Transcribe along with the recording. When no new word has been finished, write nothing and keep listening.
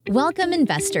Welcome,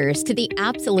 investors, to the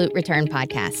Absolute Return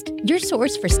Podcast, your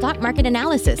source for stock market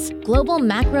analysis, global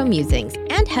macro musings,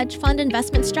 and hedge fund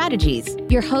investment strategies.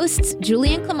 Your hosts,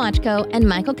 Julian Klimachko and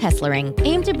Michael Kesslering,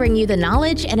 aim to bring you the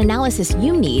knowledge and analysis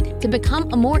you need to become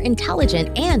a more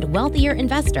intelligent and wealthier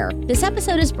investor. This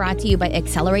episode is brought to you by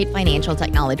Accelerate Financial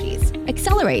Technologies.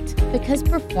 Accelerate, because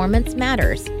performance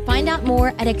matters. Find out more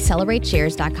at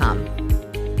accelerateshares.com.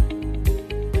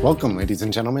 Welcome, ladies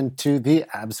and gentlemen, to the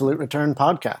Absolute Return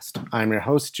Podcast. I'm your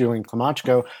host, Julian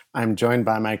Klimachko. I'm joined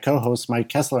by my co-host, Mike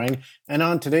Kesslering. And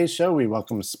on today's show, we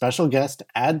welcome special guest,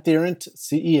 Adtherent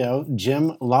CEO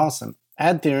Jim Lawson.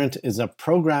 Adtherent is a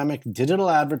programmatic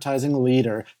digital advertising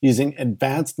leader using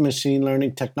advanced machine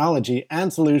learning technology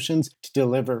and solutions to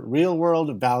deliver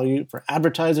real-world value for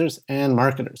advertisers and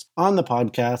marketers. On the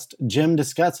podcast, Jim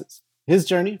discusses his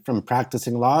journey from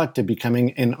practicing law to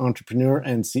becoming an entrepreneur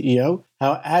and CEO,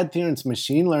 how Adtherent's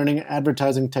machine learning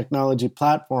advertising technology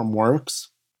platform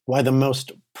works, why the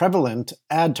most prevalent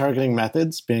ad targeting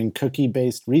methods, being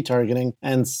cookie-based retargeting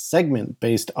and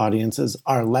segment-based audiences,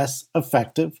 are less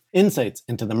effective, insights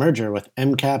into the merger with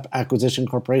MCAP Acquisition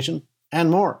Corporation,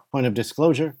 and more. Point of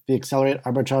disclosure, the Accelerate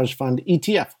Arbitrage Fund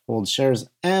ETF holds shares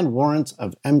and warrants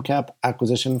of MCAP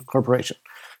Acquisition Corporation.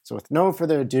 So with no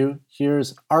further ado,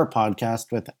 here's our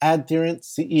podcast with Adtherent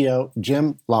CEO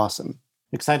Jim Lawson.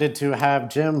 Excited to have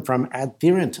Jim from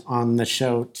Adtherent on the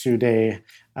show today.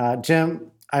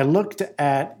 Jim, I looked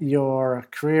at your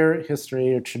career history,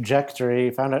 your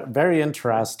trajectory, found it very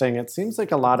interesting. It seems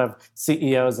like a lot of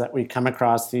CEOs that we come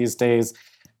across these days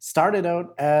started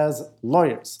out as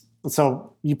lawyers.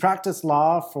 So you practiced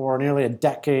law for nearly a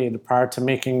decade prior to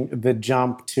making the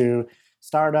jump to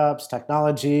startups,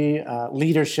 technology,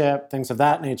 leadership, things of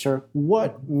that nature.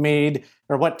 What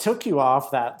took you off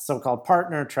that so-called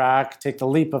partner track, take the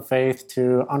leap of faith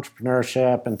to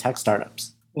entrepreneurship and tech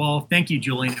startups? Well, thank you,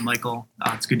 Julian and Michael.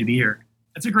 It's good to be here.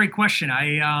 That's a great question.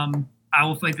 I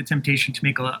will fight the temptation to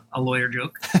make a lawyer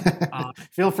joke.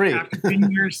 Feel free. After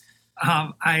 10 years,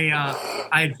 I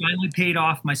had finally paid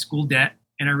off my school debt,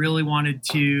 and I really wanted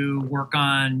to work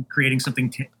on creating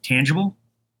something tangible.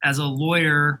 As a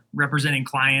lawyer representing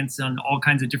clients on all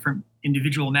kinds of different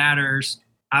individual matters,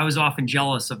 I was often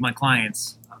jealous of my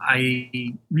clients.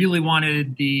 I really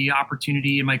wanted the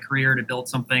opportunity in my career to build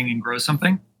something and grow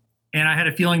something. And I had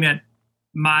a feeling that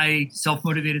my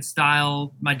self-motivated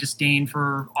style, my disdain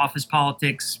for office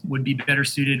politics would be better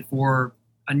suited for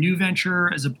a new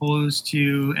venture as opposed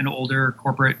to an older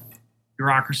corporate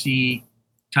bureaucracy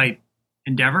type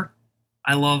endeavor.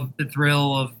 I love the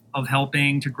thrill of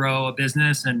helping to grow a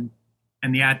business, and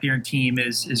the Adtherent team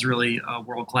is really a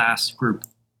world-class group.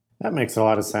 That makes a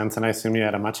lot of sense, and I assume you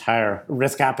had a much higher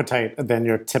risk appetite than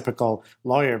your typical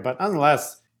lawyer. But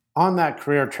nonetheless, on that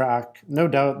career track, no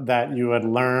doubt that you would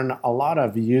learn a lot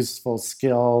of useful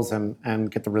skills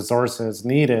and get the resources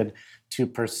needed to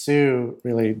pursue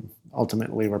really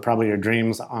ultimately were probably your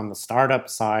dreams on the startup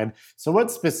side. So what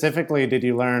specifically did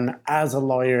you learn as a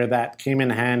lawyer that came in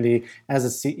handy as a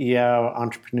CEO,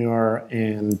 entrepreneur,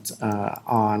 and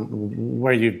on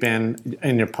where you've been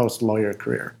in your post-lawyer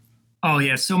career? Oh,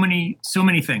 yeah, so many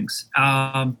things.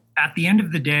 At the end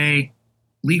of the day,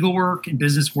 legal work and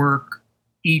business work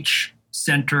each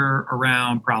center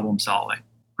around problem solving.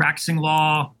 Practicing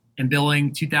law and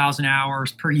billing 2,000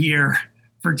 hours per year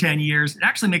for 10 years, it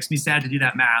actually makes me sad to do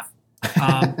that math.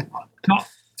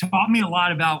 Taught me a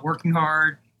lot about working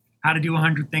hard, how to do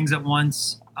 100 things at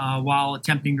once while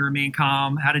attempting to remain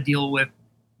calm, how to deal with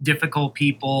difficult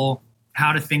people,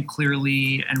 how to think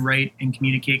clearly and write and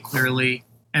communicate clearly.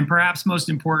 And perhaps most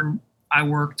important, I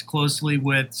worked closely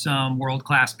with some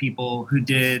world-class people who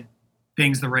did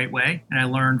things the right way, and I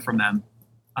learned from them.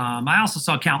 I also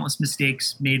saw countless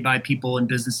mistakes made by people and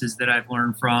businesses that I've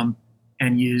learned from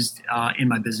and used in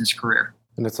my business career.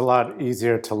 And it's a lot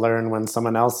easier to learn when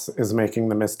someone else is making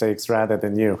the mistakes rather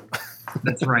than you.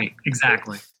 That's right.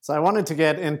 Exactly. So I wanted to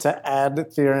get into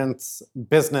Adtherent's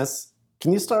business.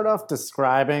 Can you start off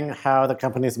describing how the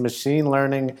company's machine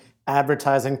learning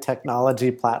advertising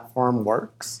technology platform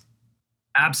works?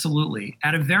 Absolutely.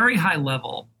 At a very high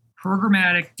level,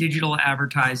 programmatic digital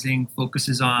advertising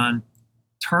focuses on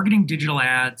targeting digital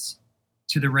ads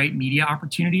to the right media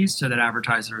opportunities so that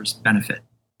advertisers benefit.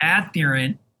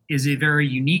 Adtherent is a very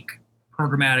unique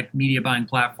programmatic media buying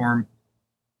platform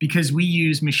because we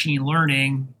use machine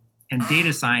learning and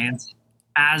data science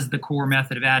as the core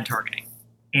method of ad targeting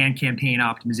and campaign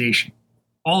optimization,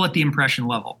 all at the impression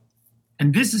level.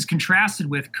 And this is contrasted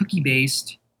with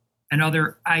cookie-based and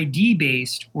other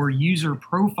ID-based or user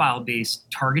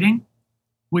profile-based targeting,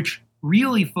 which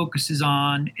really focuses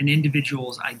on an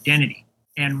individual's identity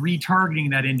and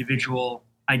retargeting that individual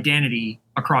identity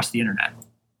across the internet.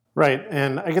 Right.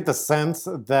 And I get the sense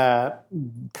that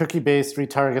cookie-based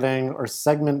retargeting or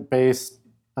segment-based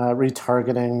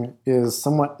retargeting is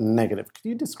somewhat negative. Could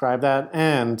you describe that?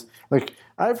 And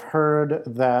I've heard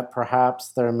that perhaps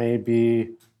there may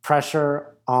be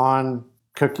pressure on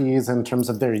cookies in terms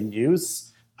of their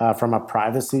use from a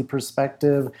privacy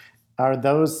perspective. Are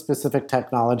those specific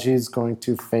technologies going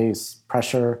to face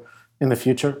pressure in the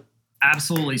future?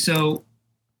 Absolutely. So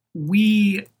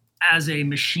we, as a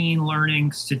machine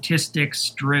learning,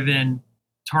 statistics-driven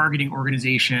targeting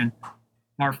organization,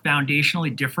 are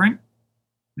foundationally different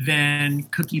than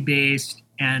cookie-based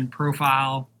and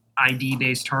profile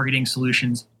ID-based targeting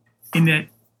solutions in that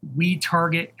we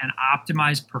target and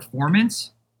optimize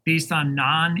performance based on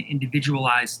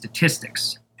non-individualized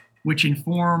statistics, which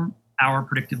inform our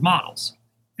predictive models.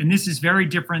 And this is very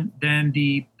different than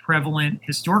the prevalent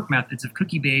historic methods of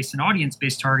cookie-based and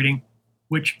audience-based targeting,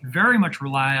 which very much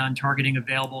rely on targeting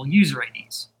available user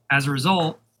IDs. As a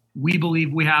result, we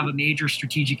believe we have a major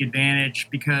strategic advantage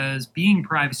because being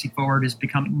privacy forward is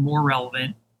becoming more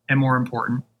relevant and more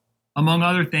important. Among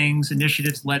other things,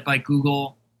 initiatives led by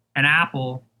Google and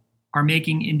Apple are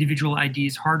making individual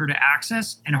IDs harder to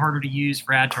access and harder to use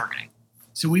for ad targeting.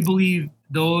 So we believe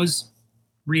those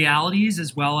realities,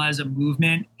 as well as a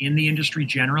movement in the industry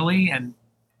generally, and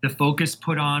the focus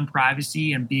put on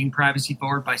privacy and being privacy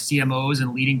forward by CMOs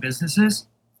and leading businesses,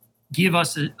 give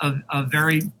us a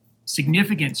very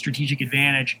significant strategic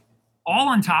advantage, all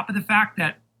on top of the fact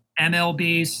that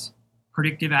ML-based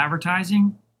predictive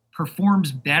advertising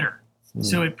performs better.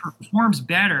 So it performs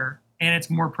better and it's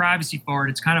more privacy forward.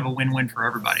 It's kind of a win-win for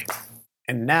everybody.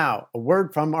 And now, a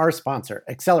word from our sponsor,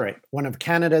 Accelerate, one of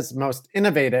Canada's most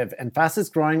innovative and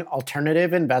fastest-growing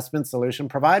alternative investment solution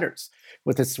providers,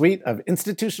 with a suite of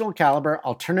institutional caliber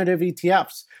alternative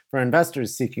ETFs for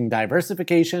investors seeking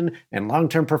diversification and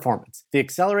long-term performance. The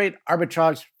Accelerate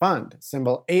Arbitrage Fund,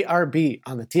 symbol ARB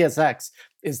on the TSX,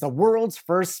 is the world's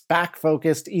first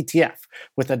SPAC-focused ETF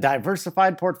with a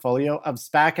diversified portfolio of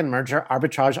SPAC and merger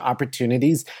arbitrage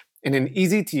opportunities in an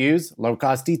easy-to-use,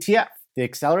 low-cost ETF. The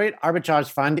Accelerate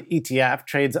Arbitrage Fund ETF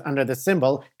trades under the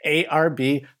symbol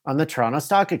ARB on the Toronto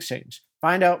Stock Exchange.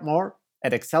 Find out more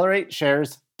at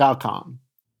accelerateshares.com.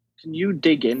 Can you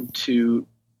dig into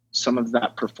some of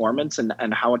that performance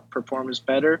and how it performs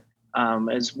better,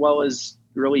 as well as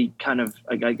really kind of,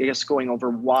 I guess, going over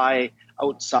why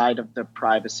outside of the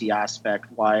privacy aspect,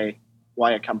 why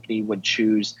a company would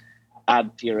choose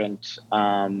Adherent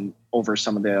over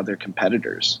some of the other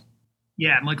competitors?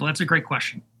 Yeah, Michael, that's a great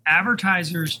question.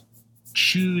 Advertisers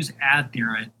choose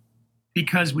Adherent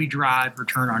because we drive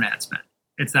return on ad spend.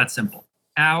 It's that simple.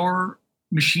 Our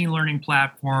machine learning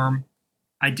platform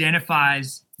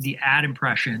identifies the ad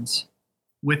impressions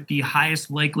with the highest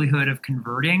likelihood of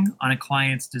converting on a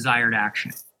client's desired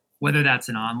action, whether that's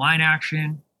an online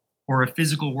action or a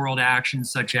physical world action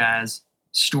such as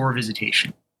store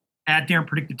visitation. Adherent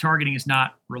predictive targeting is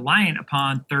not reliant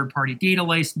upon third-party data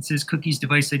licenses, cookies,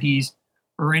 device IDs,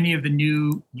 or any of the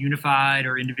new unified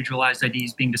or individualized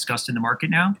IDs being discussed in the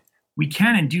market now. We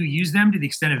can and do use them to the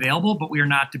extent available, but we are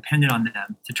not dependent on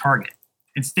them to target.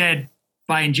 Instead,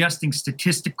 by ingesting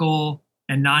statistical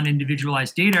and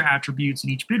non-individualized data attributes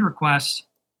in each bid request,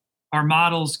 our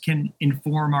models can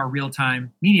inform our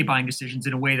real-time media buying decisions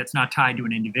in a way that's not tied to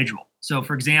an individual. So,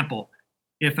 for example,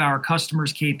 if our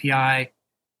customer's KPI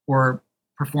or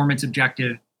performance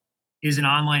objective is an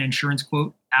online insurance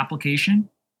quote application,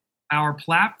 our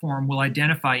platform will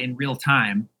identify in real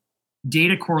time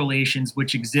data correlations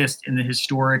which exist in the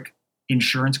historic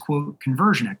insurance quote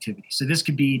conversion activity. So this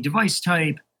could be device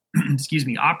type,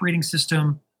 operating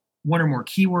system, one or more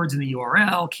keywords in the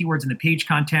URL, keywords in the page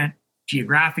content,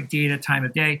 geographic data, time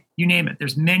of day, you name it.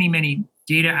 There's many, many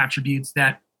data attributes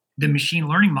that the machine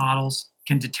learning models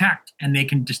can detect, and they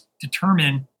can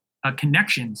determine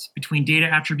connections between data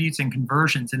attributes and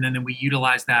conversions. And then we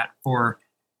utilize that for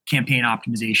campaign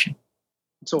optimization.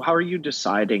 So how are you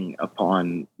deciding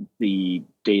upon the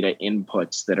data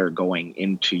inputs that are going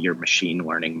into your machine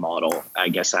learning model, I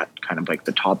guess at kind of like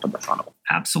the top of the funnel?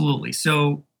 Absolutely.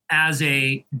 So as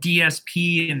a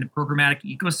DSP in the programmatic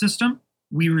ecosystem,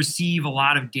 we receive a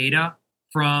lot of data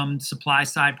from supply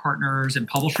side partners and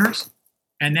publishers.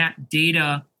 And that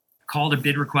data, called a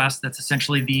bid request, that's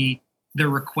essentially the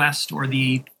request or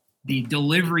the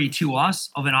delivery to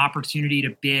us of an opportunity to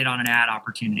bid on an ad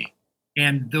opportunity.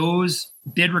 And those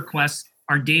bid requests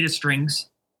are data strings.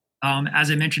 As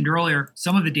I mentioned earlier,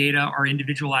 some of the data are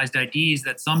individualized IDs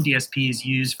that some DSPs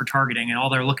use for targeting, and all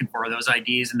they're looking for are those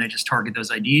IDs, and they just target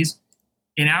those IDs.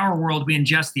 In our world, we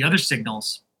ingest the other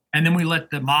signals, and then we let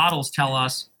the models tell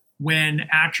us when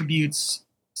attributes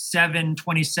 7,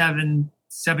 27,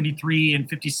 73, and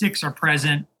 56 are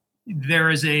present, there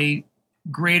is a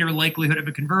greater likelihood of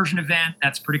a conversion event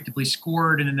that's predictably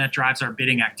scored, and then that drives our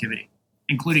bidding activity,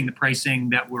 including the pricing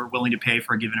that we're willing to pay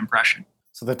for a given impression.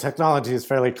 So the technology is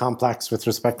fairly complex with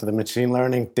respect to the machine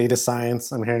learning, data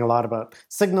science. I'm hearing a lot about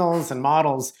signals and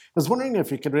models. I was wondering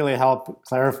if you could really help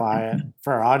clarify it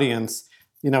for our audience.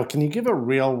 Can you give a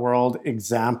real world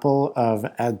example of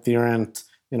Adherent,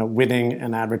 winning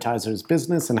an advertiser's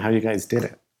business and how you guys did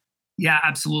it? Yeah,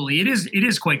 absolutely. It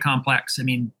is quite complex. I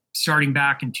mean, starting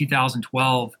back in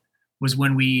 2012 was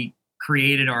when we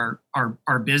created our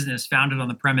business, founded on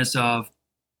the premise of,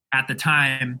 at the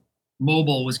time,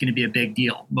 mobile was going to be a big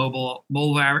deal. Mobile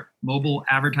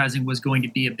advertising was going to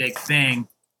be a big thing,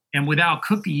 and without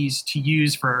cookies to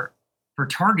use for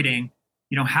targeting,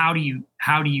 how do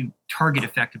you target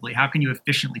effectively? How can you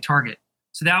efficiently target?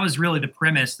 So that was really the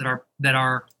premise that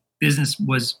our business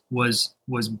was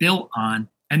built on.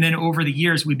 And then over the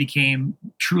years, we became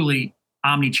truly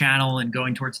omni-channel and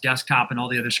going towards desktop and all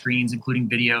the other screens, including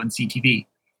video and CTV.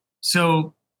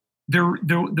 So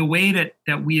the way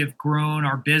that we have grown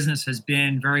our business has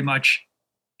been very much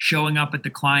showing up at the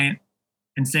client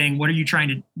and saying, what are you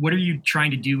trying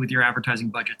to do with your advertising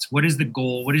budgets? What is the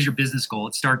goal? What is your business goal?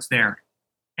 It starts there.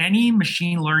 Any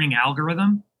machine learning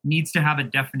algorithm needs to have a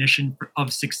definition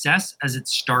of success as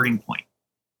its starting point.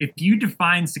 If you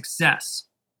define success,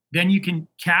 then you can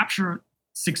capture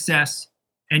success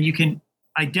and you can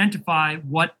identify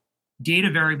what data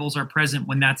variables are present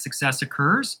when that success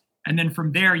occurs. And then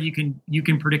from there, you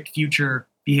can predict future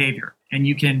behavior, and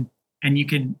you can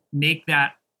make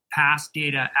that past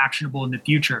data actionable in the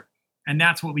future. And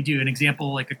that's what we do. An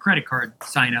example, like a credit card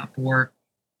sign up, or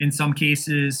in some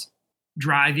cases,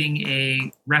 driving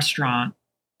a restaurant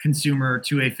consumer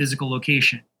to a physical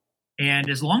location. And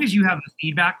as long as you have a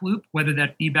feedback loop, whether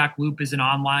that feedback loop is an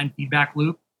online feedback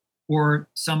loop or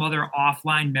some other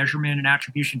offline measurement and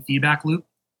attribution feedback loop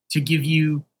to give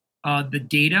you the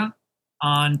data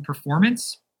on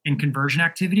performance and conversion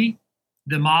activity,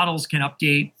 the models can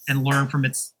update and learn from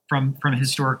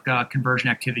historic conversion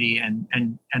activity,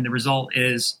 and the result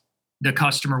is the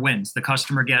customer wins. The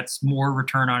customer gets more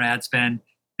return on ad spend.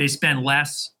 They spend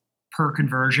less per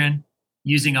conversion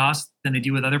using us than they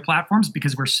do with other platforms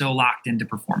because we're so locked into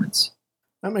performance.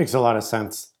 That makes a lot of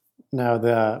sense. Now,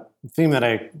 the theme that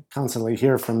I constantly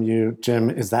hear from you,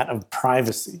 Jim, is that of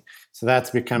privacy. So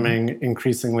that's becoming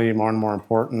increasingly more and more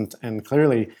important, and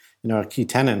clearly, a key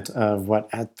tenet of what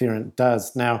Adherent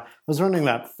does. Now, I was wondering,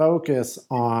 that focus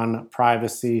on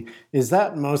privacy, is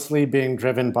that mostly being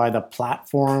driven by the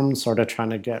platform, sort of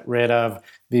trying to get rid of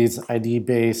these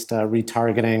ID-based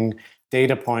retargeting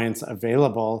data points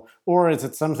available, or is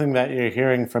it something that you're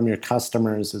hearing from your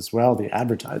customers as well, the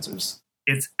advertisers?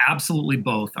 It's absolutely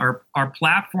both. Our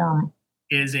platform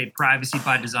is a privacy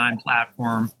by design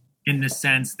platform in the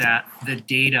sense that the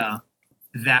data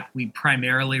that we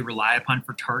primarily rely upon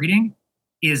for targeting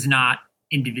is not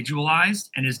individualized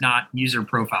and is not user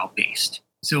profile based.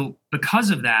 So because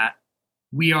of that,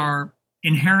 we are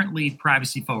inherently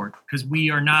privacy forward because we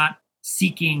are not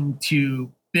seeking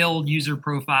to build user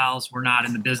profiles. We're not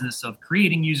in the business of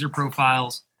creating user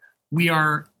profiles. We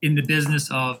are in the business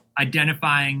of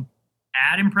identifying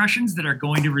ad impressions that are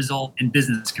going to result in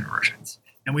business conversions.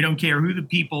 And we don't care who the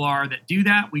people are that do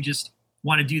that. We just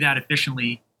want to do that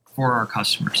efficiently for our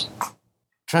customers.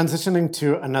 Transitioning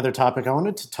to another topic, I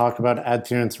wanted to talk about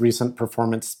Adherent's recent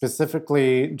performance,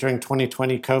 specifically during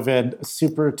 2020 COVID, a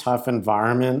super tough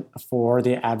environment for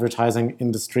the advertising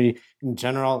industry in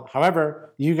general.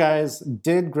 However, you guys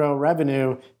did grow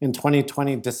revenue in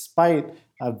 2020 despite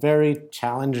a very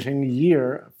challenging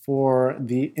year for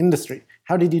the industry.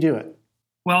 How did you do it?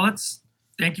 Well,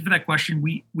 thank you for that question.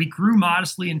 We grew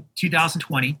modestly in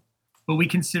 2020. But we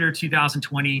consider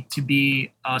 2020 to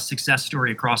be a success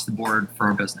story across the board for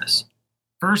our business.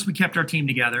 First, we kept our team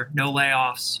together, no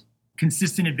layoffs,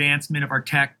 consistent advancement of our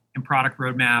tech and product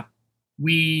roadmap.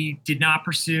 We did not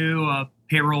pursue a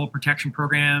payroll protection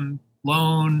program,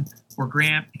 loan, or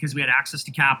grant because we had access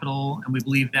to capital, and we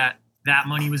believe that that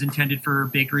money was intended for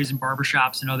bakeries and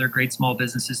barbershops and other great small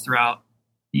businesses throughout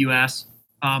the U.S.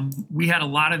 We had a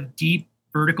lot of deep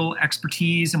vertical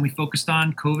expertise, and we focused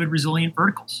on COVID resilient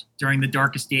verticals during the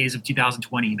darkest days of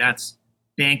 2020. That's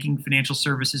banking, financial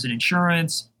services and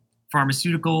insurance,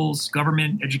 pharmaceuticals,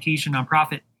 government, education,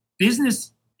 nonprofit.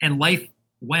 Business and life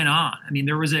went on. I mean,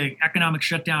 there was an economic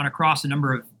shutdown across a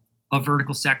number of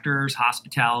vertical sectors: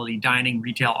 hospitality, dining,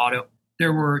 retail, auto.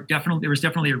 There was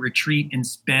definitely a retreat in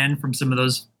spend from some of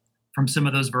those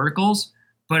verticals.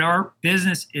 But our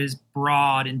business is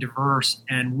broad and diverse,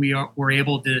 and we're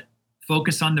able to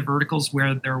focus on the verticals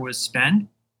where there was spend.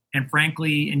 And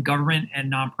frankly, in government and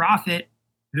nonprofit,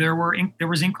 there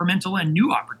was incremental and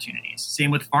new opportunities. Same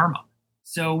with pharma.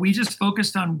 So we just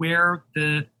focused on where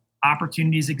the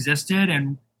opportunities existed,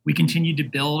 and we continued to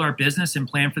build our business and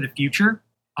plan for the future.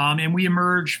 And we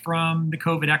emerged from the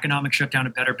COVID economic shutdown a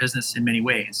better business in many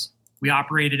ways. We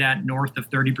operated at north of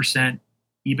 30%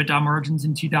 EBITDA margins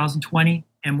in 2020,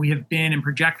 and we have been and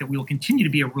project that we will continue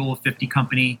to be a Rule of 50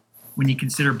 company when you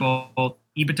consider both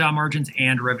EBITDA margins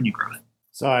and revenue growth.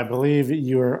 So I believe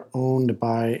you were owned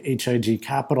by HIG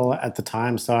Capital at the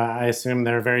time, so I assume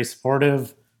they're very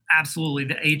supportive. Absolutely.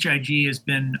 The HIG has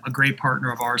been a great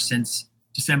partner of ours since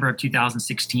December of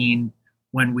 2016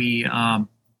 when we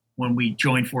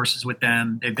joined forces with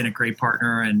them. They've been a great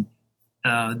partner, and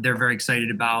they're very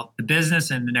excited about the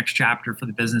business and the next chapter for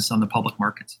the business on the public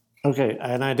markets. Okay,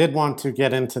 and I did want to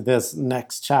get into this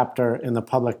next chapter in the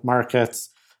public markets.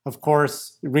 Of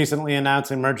course, recently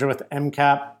announced a merger with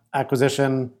MCAP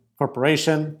Acquisition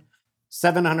Corporation.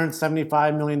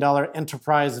 $775 million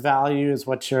enterprise value is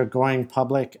what you're going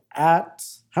public at.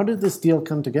 How did this deal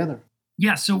come together?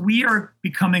 Yeah, so we are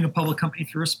becoming a public company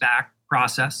through a SPAC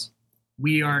process.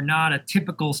 We are not a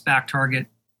typical SPAC target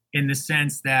in the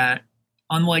sense that,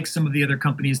 unlike some of the other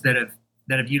companies that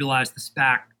have utilized the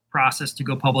SPAC process to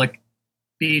go public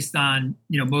based on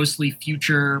mostly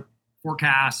future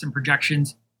forecasts and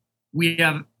projections, we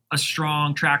have a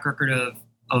strong track record of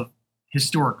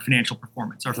historic financial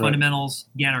performance. Our fundamentals,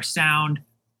 again, are sound.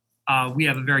 We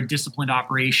have a very disciplined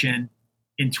operation.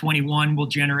 In 21, we'll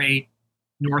generate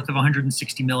north of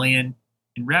 160 million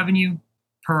in revenue.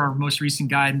 Per our most recent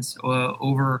guidance,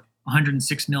 over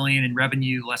 106 million in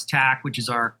revenue less TAC, which is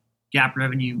our GAAP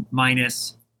revenue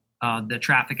minus the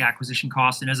traffic acquisition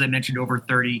cost. And as I mentioned, over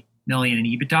 30 million in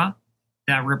EBITDA.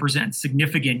 That represents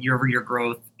significant year-over-year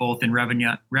growth, both in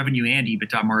revenue and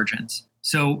EBITDA margins.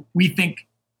 So we think,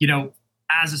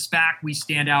 as a SPAC, we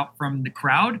stand out from the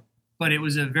crowd, but it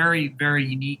was a very, very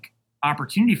unique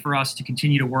opportunity for us to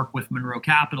continue to work with Monroe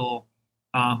Capital,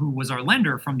 who was our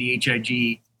lender from the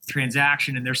HIG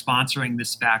transaction, and they're sponsoring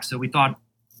this SPAC. So we thought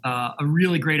a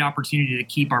really great opportunity to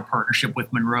keep our partnership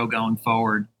with Monroe going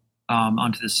forward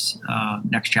onto this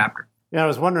next chapter. Yeah, I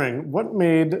was wondering, what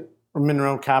made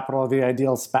Monroe Capital the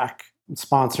ideal SPAC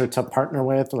sponsor to partner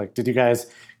with? Like, did you guys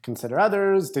consider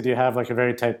others? Did you have a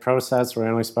very tight process where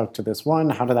you only spoke to this one?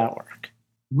 How did that work?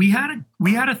 We had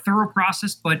a thorough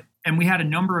process, and we had a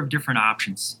number of different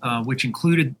options, which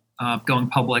included going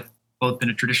public, both in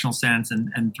a traditional sense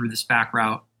and through the SPAC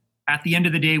route. At the end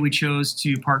of the day, we chose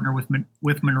to partner with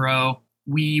Monroe.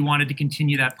 We wanted to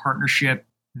continue that partnership.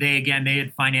 They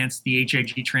had financed the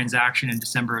HIG transaction in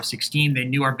December of 2016. They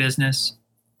knew our business.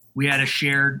 We had a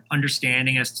shared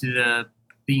understanding as to the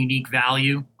unique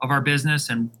value of our business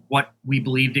and what we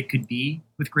believed it could be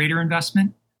with greater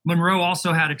investment. Monroe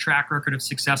also had a track record of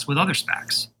success with other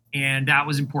SPACs, and that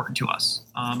was important to us.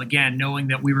 Again, knowing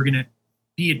that we were going to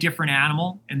be a different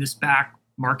animal in the SPAC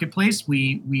marketplace,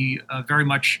 we very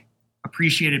much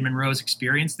appreciated Monroe's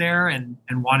experience there and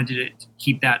wanted to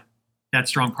keep that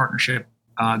strong partnership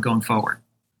going forward.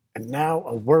 And now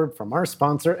a word from our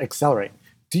sponsor, Accelerate.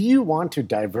 Do you want to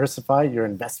diversify your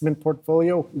investment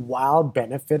portfolio while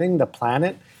benefiting the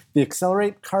planet? The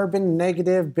Accelerate Carbon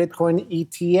Negative Bitcoin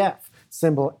ETF,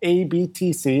 symbol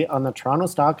ABTC on the Toronto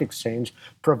Stock Exchange,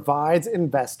 provides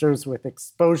investors with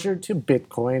exposure to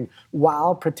Bitcoin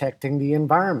while protecting the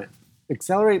environment.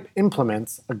 Accelerate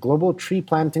implements a global tree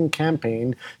planting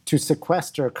campaign to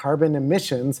sequester carbon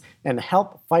emissions and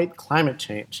help fight climate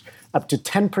change. Up to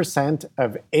 10%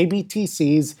 of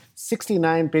ABTC's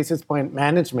 69 basis point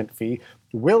management fee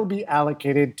will be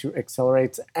allocated to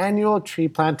Accelerate's annual tree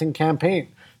planting campaign.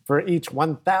 For each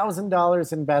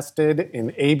 $1,000 invested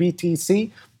in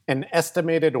ABTC, an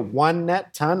estimated 1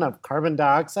 net ton of carbon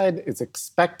dioxide is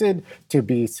expected to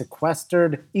be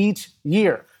sequestered each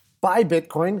year. Buy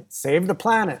Bitcoin, save the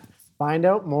planet. Find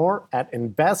out more at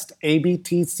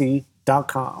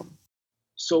investabtc.com.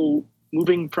 So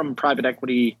moving from private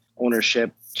equity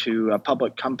ownership to a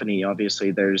public company,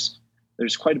 obviously there's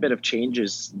quite a bit of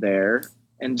changes there.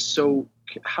 And so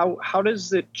how do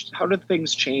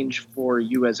things change for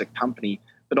you as a company,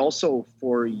 but also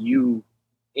for you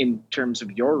in terms of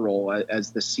your role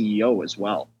as the CEO as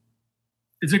well?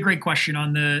 It's a great question.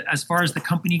 As far as the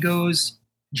company goes,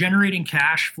 generating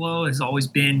cash flow has always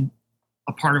been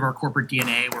a part of our corporate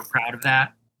DNA. We're proud of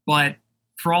that. But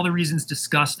for all the reasons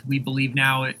discussed, we believe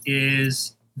now it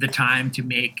is the time to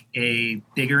make a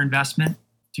bigger investment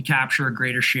to capture a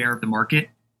greater share of the market.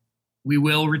 We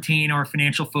will retain our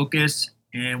financial focus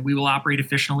and we will operate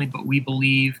efficiently, but we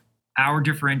believe our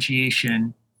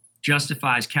differentiation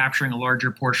justifies capturing a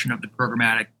larger portion of the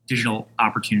programmatic digital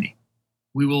opportunity.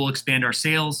 We will expand our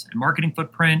sales and marketing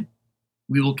footprint.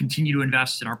 We will continue to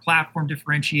invest in our platform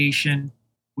differentiation.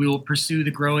 We will pursue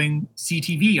the growing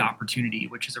CTV opportunity,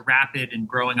 which is a rapid and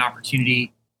growing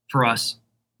opportunity for us.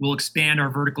 We'll expand our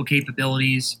vertical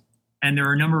capabilities. And there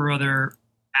are a number of other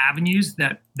avenues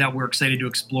that we're excited to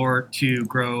explore to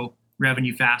grow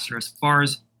revenue faster. As far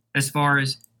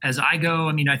as I go,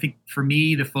 I mean, I think for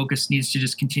me, the focus needs to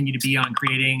just continue to be on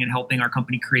creating and helping our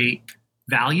company create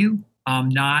value,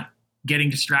 not getting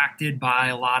distracted by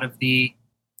a lot of the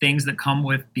things that come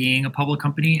with being a public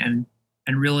company, and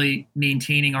really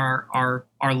maintaining our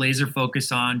laser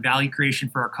focus on value creation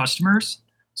for our customers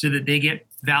so that they get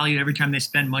value every time they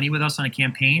spend money with us on a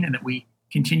campaign, and that we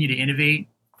continue to innovate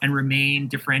and remain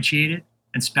differentiated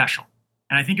and special.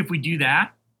 And I think if we do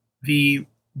that, the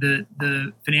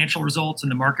financial results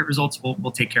and the market results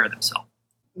will take care of themselves.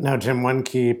 Now, Jim, one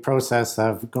key process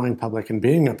of going public and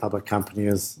being a public company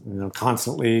is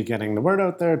constantly getting the word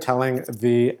out there, telling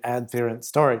the Adherent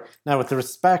story. Now, with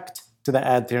respect to the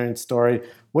Adherent story,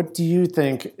 what do you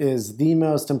think is the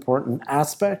most important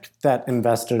aspect that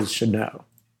investors should know?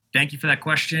 Thank you for that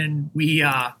question. We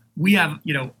have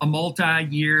a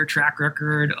multi-year track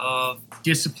record of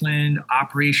disciplined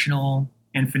operational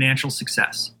and financial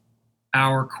success.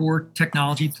 Our core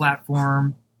technology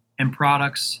platform and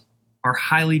products are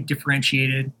highly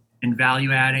differentiated and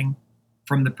value-adding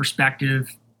from the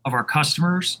perspective of our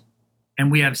customers,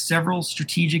 and we have several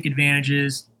strategic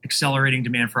advantages accelerating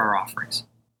demand for our offerings.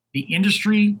 The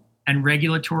industry and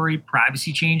regulatory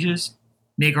privacy changes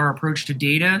make our approach to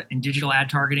data and digital ad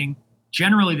targeting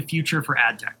generally the future for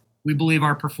ad tech. We believe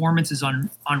our performance is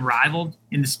unrivaled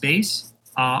in the space.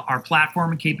 Our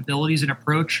platform and capabilities and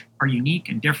approach are unique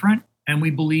and different, and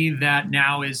we believe that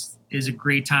now is a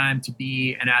great time to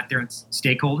be an Adherent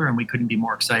stakeholder, and we couldn't be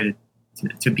more excited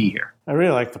to be here. I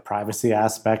really like the privacy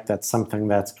aspect. That's something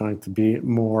that's going to be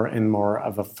more and more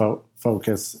of a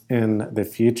focus in the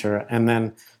future. And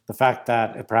then the fact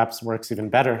that it perhaps works even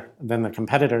better than the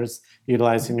competitors,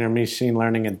 utilizing your machine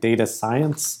learning and data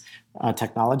science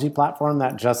technology platform,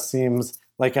 that just seems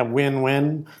like a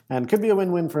win-win, and could be a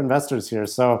win-win for investors here.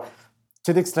 So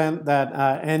to the extent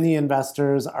that any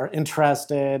investors are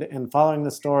interested in following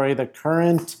the story, the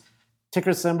current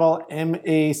ticker symbol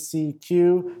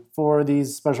MACQ for the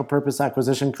special purpose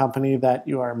acquisition company that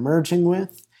you are merging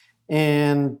with.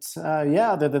 And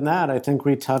other than that, I think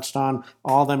we touched on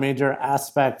all the major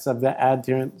aspects of the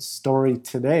Adherent story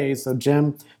today. So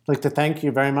Jim, I'd like to thank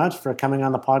you very much for coming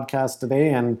on the podcast today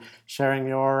and sharing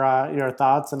your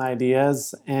thoughts and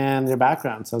ideas and your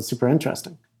background. So super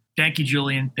interesting. Thank you,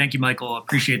 Julian. Thank you, Michael. I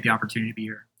appreciate the opportunity to be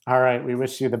here. All right. We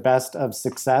wish you the best of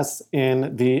success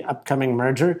in the upcoming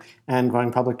merger and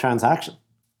going public transaction.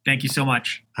 Thank you so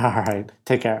much. All right.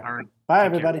 Take care. All right. Bye,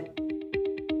 everybody.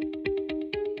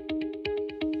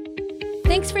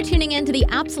 Thanks for tuning in to the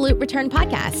Absolute Return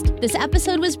Podcast. This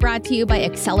episode was brought to you by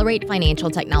Accelerate Financial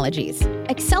Technologies.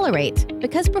 Accelerate,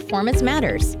 because performance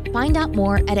matters. Find out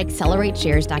more at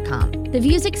accelerateshares.com. The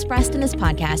views expressed in this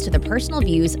podcast are the personal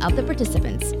views of the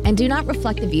participants and do not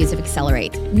reflect the views of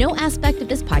Accelerate. No aspect of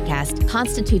this podcast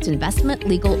constitutes investment,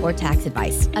 legal, or tax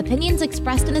advice. Opinions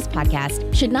expressed in this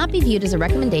podcast should not be viewed as a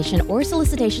recommendation or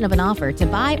solicitation of an offer to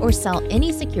buy or sell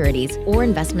any securities or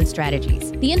investment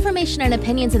strategies. The information and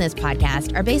opinions in this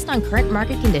podcast are based on current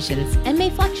market conditions and may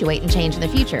fluctuate and change in the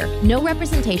future. No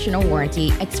representation or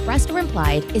warranty, expressed or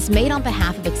implied, is made on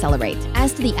behalf of Accelerate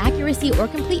as to the accuracy or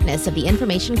completeness of the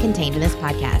information contained in this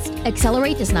podcast.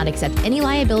 Accelerate does not accept any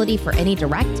liability for any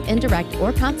direct, indirect,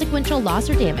 or consequential loss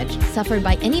or damage suffered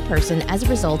by any person as a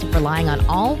result of relying on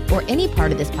all or any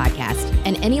part of this podcast,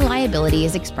 and any liability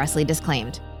is expressly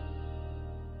disclaimed.